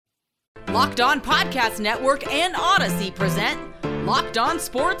Locked On Podcast Network and Odyssey present Locked On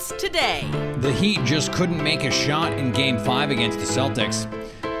Sports Today. The Heat just couldn't make a shot in Game 5 against the Celtics.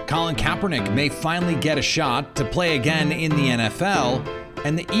 Colin Kaepernick may finally get a shot to play again in the NFL,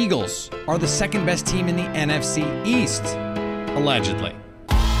 and the Eagles are the second best team in the NFC East, allegedly.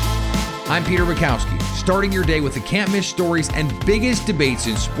 I'm Peter Bukowski, starting your day with the can't-miss stories and biggest debates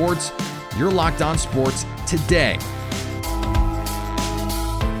in sports. You're Locked On Sports Today.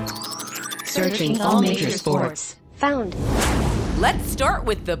 Searching all major sports. Found. Let's start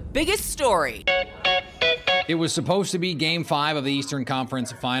with the biggest story. It was supposed to be Game 5 of the Eastern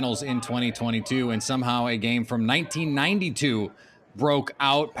Conference Finals in 2022, and somehow a game from 1992 broke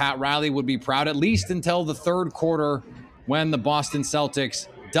out. Pat Riley would be proud, at least until the third quarter, when the Boston Celtics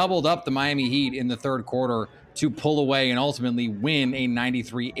doubled up the Miami Heat in the third quarter to pull away and ultimately win a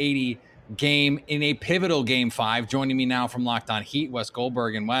 93-80 game in a pivotal Game 5. Joining me now from Locked On Heat, Wes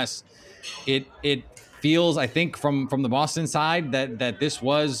Goldberg. And Wes, it feels, I think, from the Boston side that this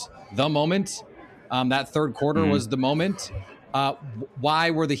was the moment. That third quarter was the moment.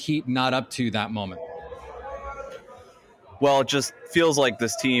 Why were the Heat not up to that moment? Well, it just feels like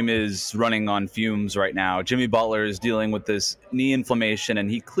this team is running on fumes right now. Jimmy Butler is dealing with this knee inflammation,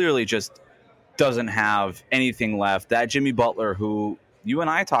 and he clearly just doesn't have anything left. That Jimmy Butler, who you and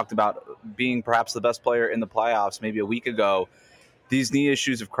I talked about being perhaps the best player in the playoffs maybe a week ago, these knee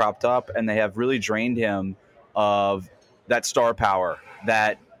issues have cropped up, and they have really drained him of that star power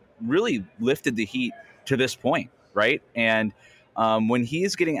that really lifted the Heat to this point, right? And when he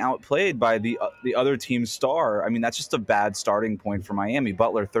is getting outplayed by the other team's star, I mean, that's just a bad starting point for Miami.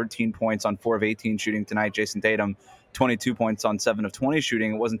 Butler, 13 points on 4 of 18 shooting tonight. Jason Tatum, 22 points on 7 of 20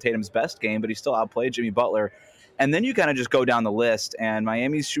 shooting. It wasn't Tatum's best game, but he still outplayed Jimmy Butler. And then you kind of just go down the list, and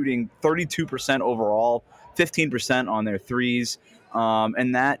Miami's shooting 32% overall, 15% on their threes.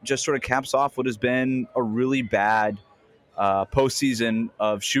 And that just sort of caps off what has been a really bad postseason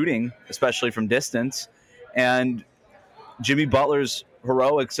of shooting, especially from distance. And Jimmy Butler's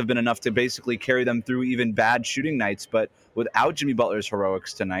heroics have been enough to basically carry them through even bad shooting nights. But without Jimmy Butler's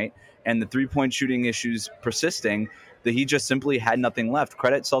heroics tonight and the three-point shooting issues persisting, the Heat just simply had nothing left.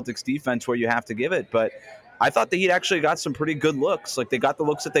 Credit Celtics defense where you have to give it. But I thought the Heat actually got some pretty good looks. Like, they got the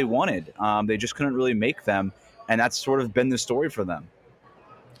looks that they wanted. They just couldn't really make them. And that's sort of been the story for them.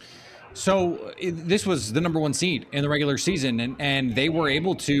 So this was the number one seed in the regular season, and they were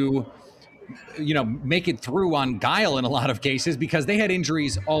able to, make it through on guile in a lot of cases because they had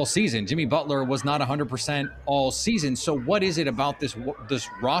injuries all season. Jimmy Butler was not 100% all season. So what is it about this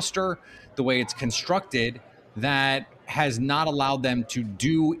roster, the way it's constructed, that has not allowed them to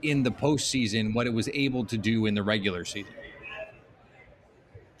do in the postseason what it was able to do in the regular season?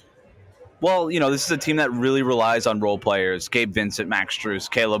 Well, this is a team that really relies on role players. Gabe Vincent, Max Strus,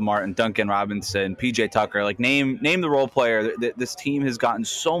 Caleb Martin, Duncan Robinson, PJ Tucker. Like, name the role player. This team has gotten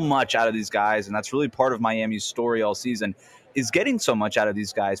so much out of these guys, and that's really part of Miami's story all season, is getting so much out of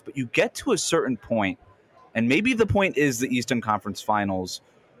these guys. But you get to a certain point, and maybe the point is the Eastern Conference Finals,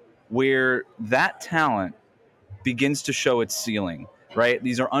 where that talent begins to show its ceiling. Right,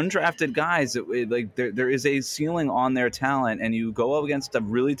 these are undrafted guys. There is a ceiling on their talent, and you go up against a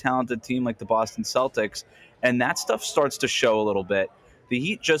really talented team like the Boston Celtics, and that stuff starts to show a little bit. The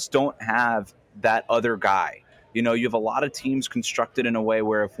Heat just don't have that other guy. You have a lot of teams constructed in a way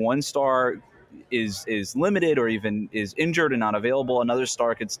where if one star is limited or even is injured and not available, another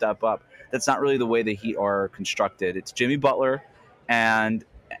star could step up. That's not really the way the Heat are constructed. It's Jimmy Butler and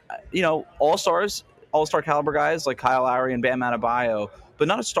all-star caliber guys like Kyle Lowry and Bam Adebayo, but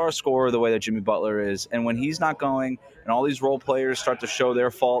not a star scorer the way that Jimmy Butler is. And when he's not going and all these role players start to show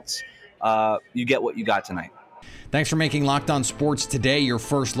their faults, you get what you got tonight. Thanks for making Locked On Sports Today your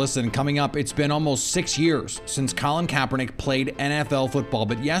first listen. Coming up, it's been almost 6 years since Colin Kaepernick played NFL football,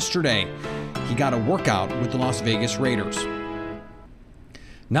 but yesterday he got a workout with the Las Vegas Raiders.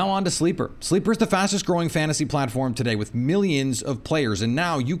 Now on to Sleeper. Sleeper is the fastest growing fantasy platform today with millions of players, and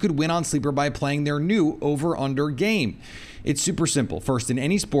now you could win on Sleeper by playing their new over-under game. It's super simple. First, in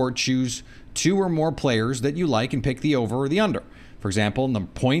any sport, choose 2 or more players that you like and pick the over or the under. For example, the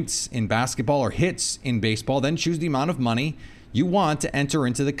points in basketball or hits in baseball, then choose the amount of money you want to enter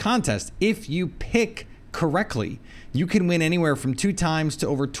into the contest. If you pick correctly, you can win anywhere from 2 times to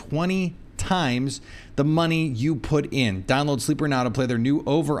over 20 times the money you put in. Download Sleeper now to play their new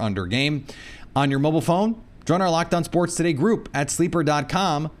over-under game on your mobile phone. Join our Locked On Sports Today group at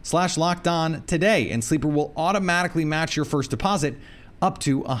sleeper.com/lockedon today, and Sleeper will automatically match your first deposit up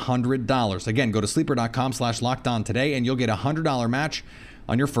to $100. Again, go to sleeper.com/lockedon today, and you'll get a $100 match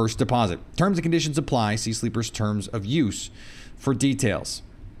on your first deposit. Terms and conditions apply. See Sleeper's terms of use for details.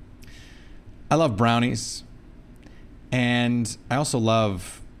 I love brownies, and I also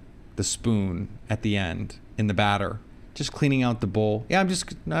love the spoon at the end in the batter. Just cleaning out the bowl. Yeah,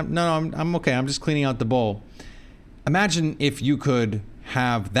 I'm okay. I'm just cleaning out the bowl. Imagine if you could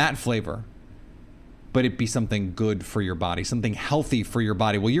have that flavor, but it be something good for your body, something healthy for your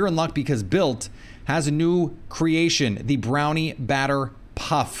body. Well, you're in luck because Built has a new creation, the Brownie Batter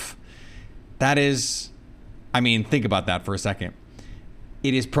Puff. That is, think about that for a second.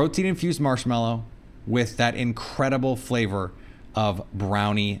 It is protein-infused marshmallow with that incredible flavor of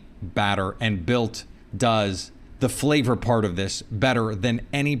brownie batter, and Built does the flavor part of this better than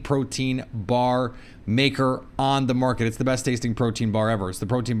any protein bar maker on the market. It's the best tasting protein bar ever. It's the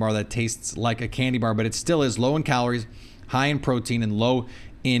protein bar that tastes like a candy bar, but it still is low in calories, high in protein, and low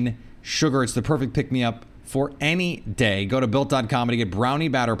in sugar. It's the perfect pick-me-up for any day. Go to Built.com to get Brownie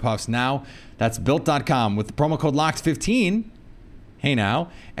Batter Puffs now. That's Built.com with the promo code LOCKED15. Hey now,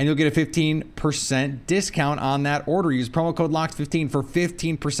 and you'll get a 15% discount on that order. Use promo code LOCKED15 for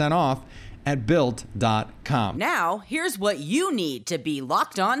 15% off at Built.com. Now, here's what you need to be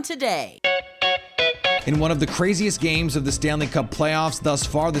locked on today. In one of the craziest games of the Stanley Cup playoffs thus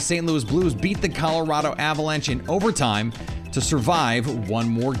far, the St. Louis Blues beat the Colorado Avalanche in overtime to survive one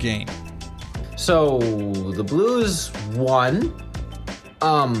more game. So, the Blues won.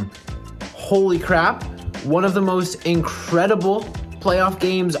 Holy crap. One of the most incredible playoff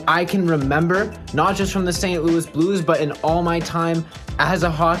games I can remember, not just from the St. Louis Blues, but in all my time as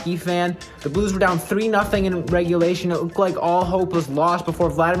a hockey fan. The Blues were down 3-0 in regulation. It looked like all hope was lost before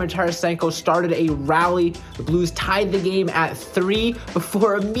Vladimir Tarasenko started a rally. The Blues tied the game at 3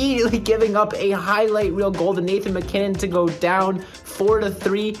 before immediately giving up a highlight reel goal to Nathan MacKinnon to go down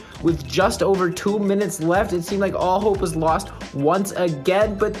 4-3 with just over 2 minutes left. It seemed like all hope was lost once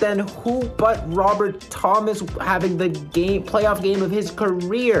again, but then who but Robert Thomas, having the playoff game of his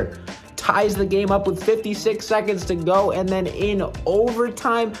career, ties the game up with 56 seconds to go, and then in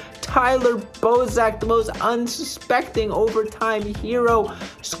overtime, Tyler Bozak, the most unsuspecting overtime hero,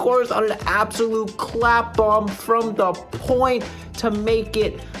 scores on an absolute clap bomb from the point to make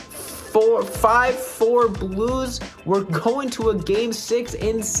it 5-4 Blues. We're going to a Game 6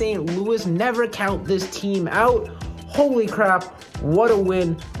 in St. Louis. Never count this team out. Holy crap, what a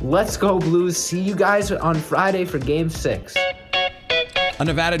win. Let's go Blues. See you guys on Friday for Game 6. A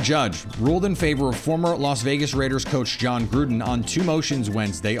Nevada judge ruled in favor of former Las Vegas Raiders coach Jon Gruden on 2 motions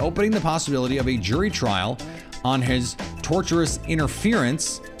Wednesday, opening the possibility of a jury trial on his torturous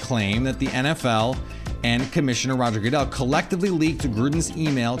interference claim that the NFL and Commissioner Roger Goodell collectively leaked Gruden's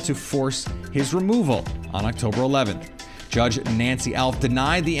email to force his removal on October 11th. Judge Nancy Alf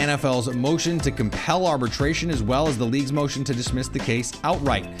denied the NFL's motion to compel arbitration as well as the league's motion to dismiss the case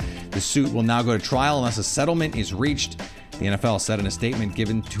outright. The suit will now go to trial unless a settlement is reached. The NFL said in a statement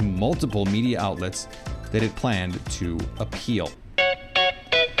given to multiple media outlets that it planned to appeal.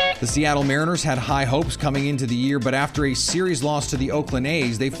 The Seattle Mariners had high hopes coming into the year, but after a series loss to the Oakland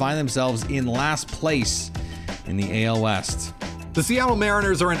A's, they find themselves in last place in the AL West. The Seattle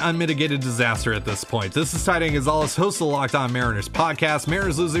Mariners are an unmitigated disaster at this point. This is Ty Gonzalez, host of the Locked On Mariners podcast.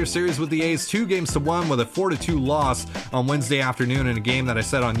 Mariners lose their series with the A's 2-1 with a 4-2 loss on Wednesday afternoon in a game that I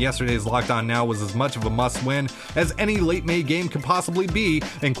said on yesterday's Locked On Now was as much of a must-win as any late May game could possibly be,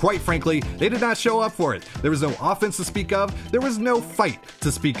 and quite frankly, they did not show up for it. There was no offense to speak of. There was no fight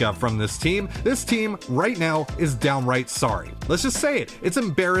to speak of from this team. This team right now is downright sorry. Let's just say it. It's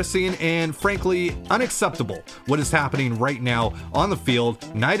embarrassing and frankly unacceptable what is happening right now on the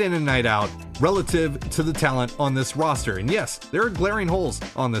field, night in and night out, relative to the talent on this roster. And yes, there are glaring holes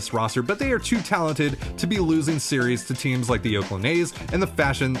on this roster, but they are too talented to be losing series to teams like the Oakland A's in the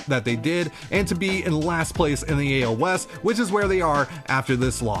fashion that they did, and to be in last place in the AL West, which is where they are after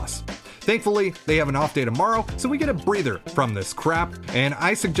this loss. Thankfully, they have an off day tomorrow, so we get a breather from this crap, and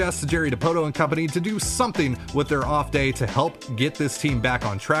I suggest to Jerry Dipoto and company to do something with their off day to help get this team back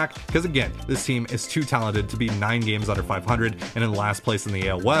on track, because again, this team is too talented to be 9 games under 500 and in last place in the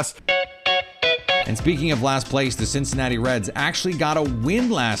AL West. And speaking of last place, the Cincinnati Reds actually got a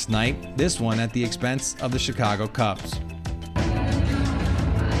win last night, this one at the expense of the Chicago Cubs.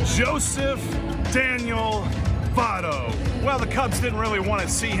 Joseph Daniel Votto. Well, the Cubs didn't really want to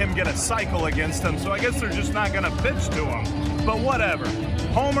see him get a cycle against them, so I guess they're just not going to pitch to him. But whatever.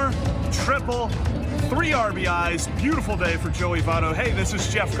 Homer, triple, 3 RBIs. Beautiful day for Joey Votto. Hey, this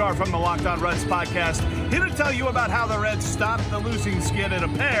is Jeff Carr from the Locked On Reds podcast, here to tell you about how the Reds stopped the losing skid at a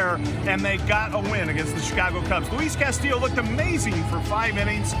pair, and they got a win against the Chicago Cubs. Luis Castillo looked amazing for 5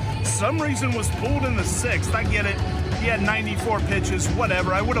 innings. Some reason was pulled in the 6th. I get it. He had 94 pitches,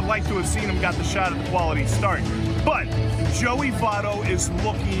 whatever. I would have liked to have seen him got the shot at the quality start. But Joey Votto is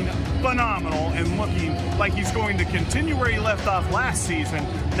looking phenomenal and looking like he's going to continue where he left off last season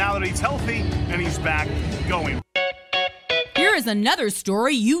now that he's healthy and he's back going. Here is another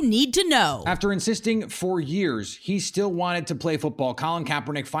story you need to know. After insisting for years he still wanted to play football, Colin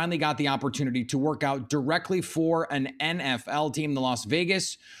Kaepernick finally got the opportunity to work out directly for an NFL team, the Las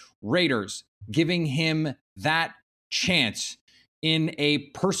Vegas Raiders, giving him that chance in a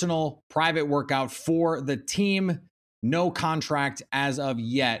personal private workout for the team. No contract as of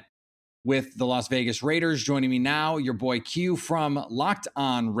yet with the Las Vegas Raiders. Joining me now, your boy Q from Locked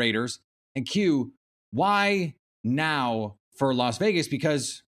On Raiders. And Q, why now for Las Vegas?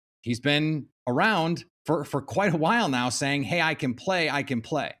 Because he's been around for quite a while now saying, hey, I can play.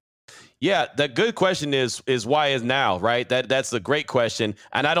 Yeah, the good question is why is now, right? That's a great question.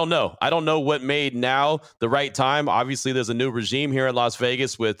 And I don't know. I don't know what made now the right time. Obviously, there's a new regime here in Las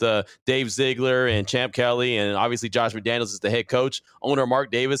Vegas with Dave Ziegler and Champ Kelly, and obviously Josh McDaniels is the head coach. Owner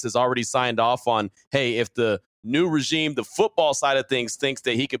Mark Davis has already signed off on, hey, if the new regime, the football side of things, thinks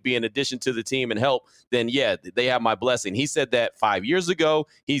that he could be an addition to the team and help, then yeah, they have my blessing. He said that 5 years ago.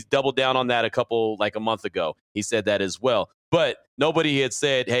 He's doubled down on that a month ago. He said that as well. But nobody had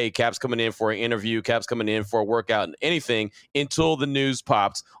said, hey, Cap's coming in for an interview, Cap's coming in for a workout and anything until the news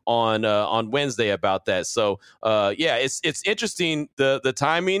popped on Wednesday about that. So, yeah, it's interesting, the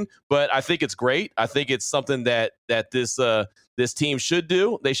timing, but I think it's great. I think it's something that this team should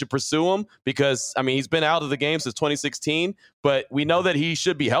do. They should pursue him because, I mean, he's been out of the game since 2016, but we know that he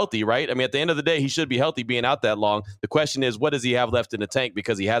should be healthy, right? I mean, at the end of the day, he should be healthy being out that long. The question is, what does he have left in the tank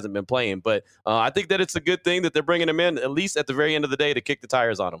because he hasn't been playing? But I think that it's a good thing that they're bringing him in, at least at the very end of the day, to kick the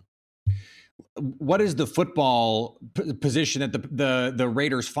tires on him. What is the football position that the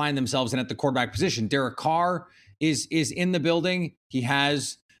Raiders find themselves in at the quarterback position? Derek Carr is in the building. He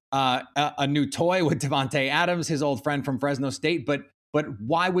has a new toy with Devontae Adams, his old friend from Fresno State. But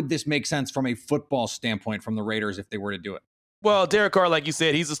why would this make sense from a football standpoint from the Raiders if they were to do it? Well, Derek Carr, like you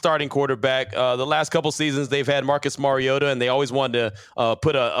said, he's a starting quarterback. The last couple seasons, they've had Marcus Mariota, and they always wanted to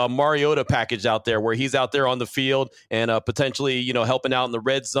put a Mariota package out there where he's out there on the field and potentially, helping out in the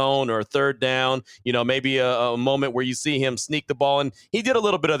red zone or third down, maybe a moment where you see him sneak the ball. And he did a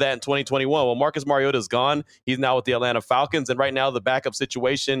little bit of that in 2021. Well, Marcus Mariota is gone. He's now with the Atlanta Falcons. And right now the backup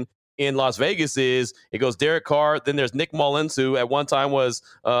situation in Las Vegas is it goes Derek Carr. Then there's Nick Mullins, who at one time was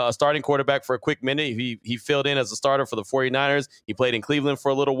a starting quarterback for a quick minute. He filled in as a starter for the 49ers. He played in Cleveland for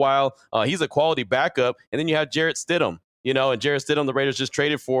a little while. He's a quality backup. And then you have Jarrett Stidham. And Jarrett Stidham, the Raiders just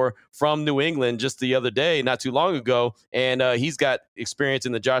traded from New England just the other day, not too long ago. And he's got experience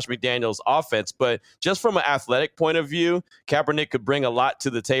in the Josh McDaniels offense. But just from an athletic point of view, Kaepernick could bring a lot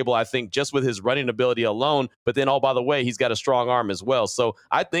to the table, I think, just with his running ability alone. But then, by the way, he's got a strong arm as well. So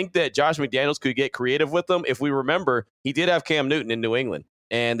I think that Josh McDaniels could get creative with him. If we remember, he did have Cam Newton in New England.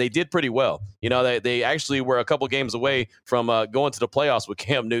 And they did pretty well. They actually were a couple games away from going to the playoffs with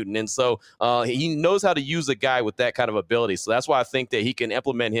Cam Newton. And so he knows how to use a guy with that kind of ability. So that's why I think that he can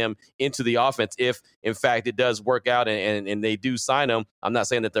implement him into the offense if, in fact, it does work out and they do sign him. I'm not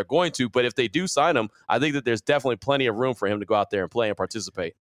saying that they're going to, but if they do sign him, I think that there's definitely plenty of room for him to go out there and play and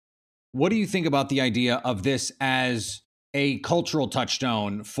participate. What do you think about the idea of this as a cultural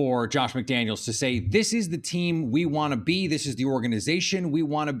touchstone for Josh McDaniels to say, this is the team we want to be, this is the organization we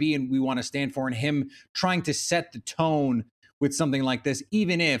want to be and we want to stand for, and him trying to set the tone with something like this,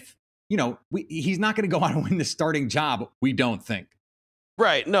 even if, he's not going to go out and win the starting job, we don't think.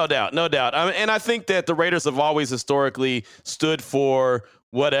 Right, no doubt. And I think that the Raiders have always historically stood for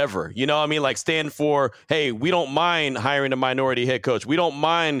whatever, like stand for, hey, we don't mind hiring a minority head coach. We don't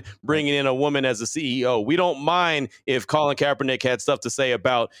mind bringing in a woman as a CEO. We don't mind if Colin Kaepernick had stuff to say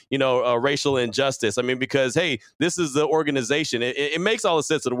about, racial injustice. I mean, because, hey, this is the organization. It makes all the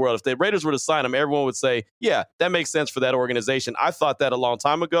sense in the world. If the Raiders were to sign him, everyone would say, yeah, that makes sense for that organization. I thought that a long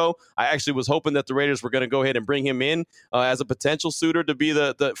time ago. I actually was hoping that the Raiders were going to go ahead and bring him in as a potential suitor to be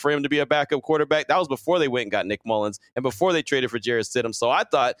for him to be a backup quarterback. That was before they went and got Nick Mullins and before they traded for Jarrett Stidham. So I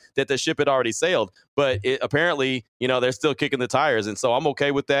thought that the ship had already sailed, but apparently, they're still kicking the tires. And so I'm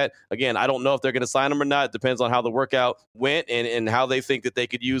okay with that. Again, I don't know if they're going to sign him or not. It depends on how the workout went and how they think that they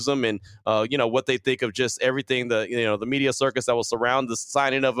could use them and, what they think of just everything, the media circus that will surround the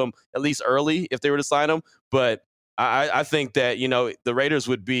signing of him, at least early if they were to sign him. But I think that, the Raiders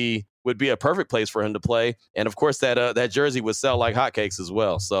would be a perfect place for him to play. And of course that jersey would sell like hotcakes as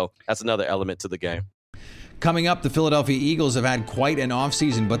well. So that's another element to the game. Coming up, the Philadelphia Eagles have had quite an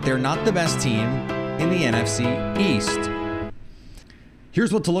offseason, but they're not the best team in the NFC East.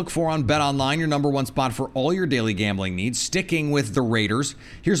 Here's what to look for on BetOnline, your number one spot for all your daily gambling needs. Sticking with the Raiders,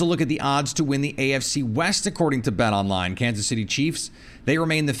 here's a look at the odds to win the AFC West according to BetOnline. Kansas City Chiefs, they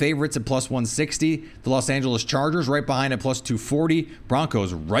remain the favorites at plus 160. The Los Angeles Chargers right behind at plus 240.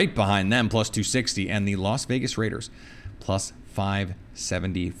 Broncos right behind them, plus 260. And the Las Vegas Raiders, plus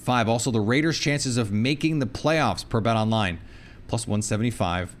 575. Also, the Raiders' chances of making the playoffs per BetOnline, plus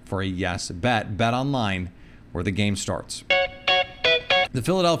 175 for a yes bet. BetOnline, where the game starts. The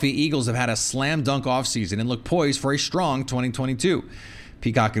Philadelphia Eagles have had a slam dunk offseason and look poised for a strong 2022.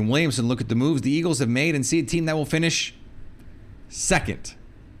 Peacock and Williamson look at the moves the Eagles have made and see a team that will finish second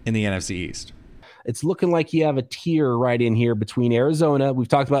in the NFC East. It's looking like you have a tier right in here between Arizona. We've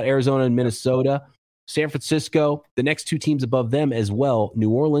talked about Arizona and Minnesota, San Francisco, the next two teams above them as well,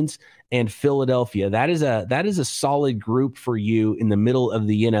 New Orleans and Philadelphia. That is a solid group for you in the middle of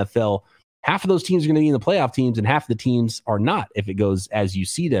the NFL. Half of those teams are going to be in the playoff teams, and half of the teams are not if it goes as you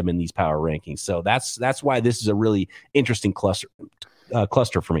see them in these power rankings. So that's why this is a really interesting cluster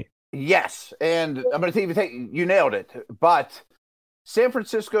for me. Yes, and I'm going to take you nailed it. But San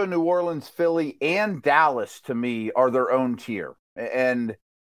Francisco, New Orleans, Philly, and Dallas to me are their own tier, and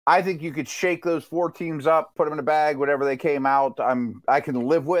I think you could shake those four teams up, put them in a bag, whatever they came out. I can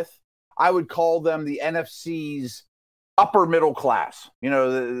live with. I would call them the NFC's upper middle class. You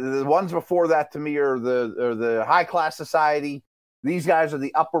know, the ones before that to me are the high class society. These guys are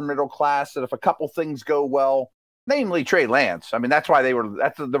the upper middle class. And if a couple things go well, namely Trey Lance, I mean, that's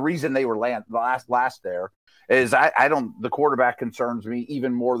the reason they were last there is the quarterback concerns me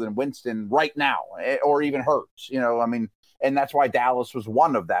even more than Winston right now, or even Hurts, you know, I mean, and that's why Dallas was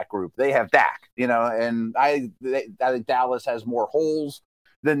one of that group. They have Dak, you know, and I think Dallas has more holes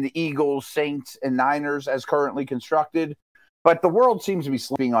than the Eagles, Saints, and Niners as currently constructed. But the world seems to be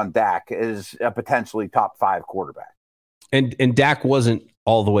sleeping on Dak as a potentially top 5 quarterback. And Dak wasn't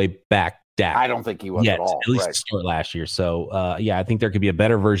all the way back Dak. I don't think he was yet, at all. At least to start last year. So, I think there could be a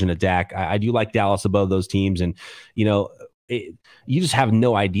better version of Dak. I do like Dallas above those teams. And, you know, you just have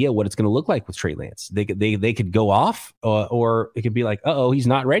no idea what it's going to look like with Trey Lance. They could go off, or it could be like, he's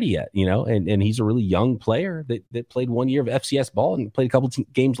not ready yet, you know. And he's a really young player that played 1 year of FCS ball and played a couple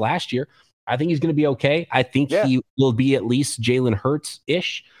games last year. I think he's going to be okay. I think he will be at least Jalen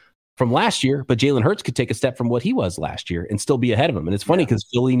Hurts-ish from last year, but Jalen Hurts could take a step from what he was last year and still be ahead of him. And it's funny because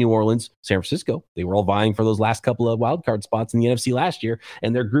Philly, New Orleans, San Francisco, they were all vying for those last couple of wild card spots in the NFC last year,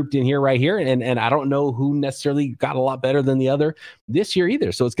 and they're grouped in here right here. And I don't know who necessarily got a lot better than the other this year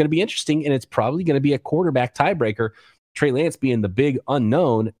either. So it's going to be interesting, and it's probably going to be a quarterback tiebreaker. Trey Lance being the big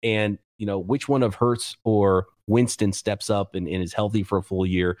unknown, and you know which one of Hurts or Winston steps up and is healthy for a full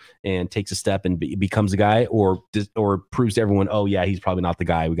year and takes a step and becomes a guy, or proves to everyone, he's probably not the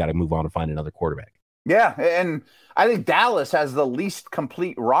guy. We got to move on and find another quarterback. Yeah, and I think Dallas has the least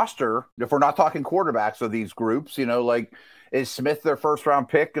complete roster if we're not talking quarterbacks of these groups. You know, like, is Smith their first-round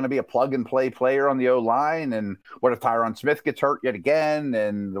pick going to be a plug-and-play player on the O-line? And what if Tyron Smith gets hurt yet again?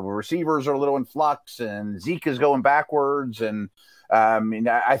 And the receivers are a little in flux, and Zeke is going backwards. And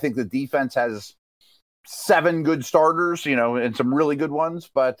I think the defense has 7 good starters, you know, and some really good ones,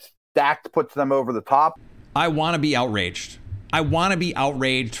 but Dak puts them over the top. I want to be outraged. I want to be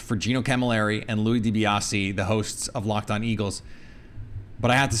outraged for Gino Camilleri and Louis DiBiase, the hosts of Locked On Eagles. But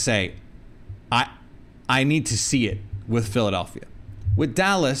I have to say, I need to see it with Philadelphia. With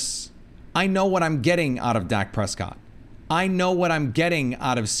Dallas, I know what I'm getting out of Dak Prescott. I know what I'm getting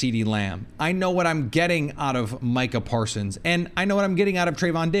out of CeeDee Lamb. I know what I'm getting out of Micah Parsons. And I know what I'm getting out of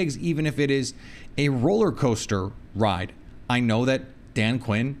Trayvon Diggs, even if it is a roller coaster ride. I know that Dan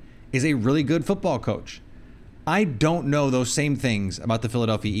Quinn is a really good football coach. I don't know those same things about the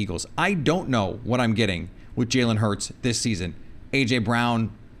Philadelphia Eagles. I don't know what I'm getting with Jalen Hurts this season. A.J.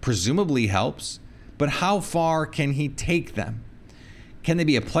 Brown presumably helps, but how far can he take them? Can they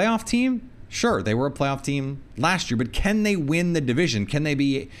be a playoff team? Sure, they were a playoff team last year, but can they win the division? Can they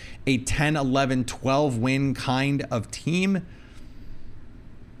be a 10, 11, 12 win kind of team?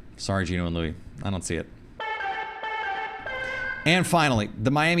 Sorry, Gino and Louis. I don't see it. And finally,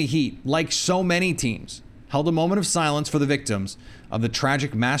 the Miami Heat, like so many teams, held a moment of silence for the victims of the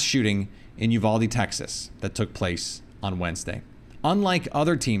tragic mass shooting in Uvalde, Texas that took place on Wednesday. Unlike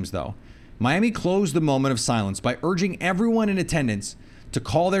other teams, though, Miami closed the moment of silence by urging everyone in attendance to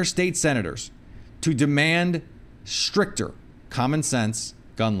call their state senators to demand stricter common sense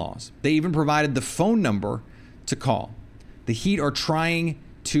gun laws. They even provided the phone number to call. The Heat are trying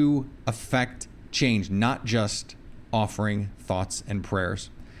to affect change, not just offering thoughts and prayers.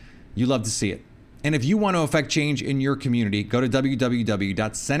 You love to see it. And if you want to affect change in your community, go to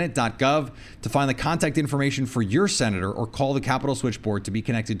www.senate.gov to find the contact information for your senator or call the Capitol Switchboard to be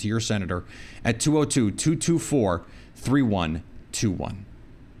connected to your senator at 202-224-3121.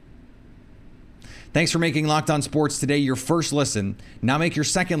 Thanks for making Locked On Sports Today your first listen. Now make your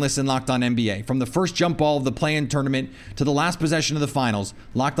second listen Locked On NBA. From the first jump ball of the play-in tournament to the last possession of the finals,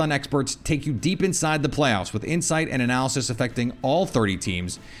 Locked On experts take you deep inside the playoffs with insight and analysis affecting all 30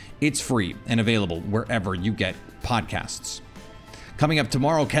 teams. It's free and available wherever you get podcasts. Coming up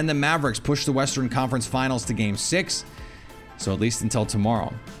tomorrow, can the Mavericks push the Western Conference Finals to Game 6? So at least until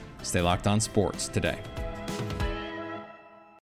tomorrow, stay locked on sports today.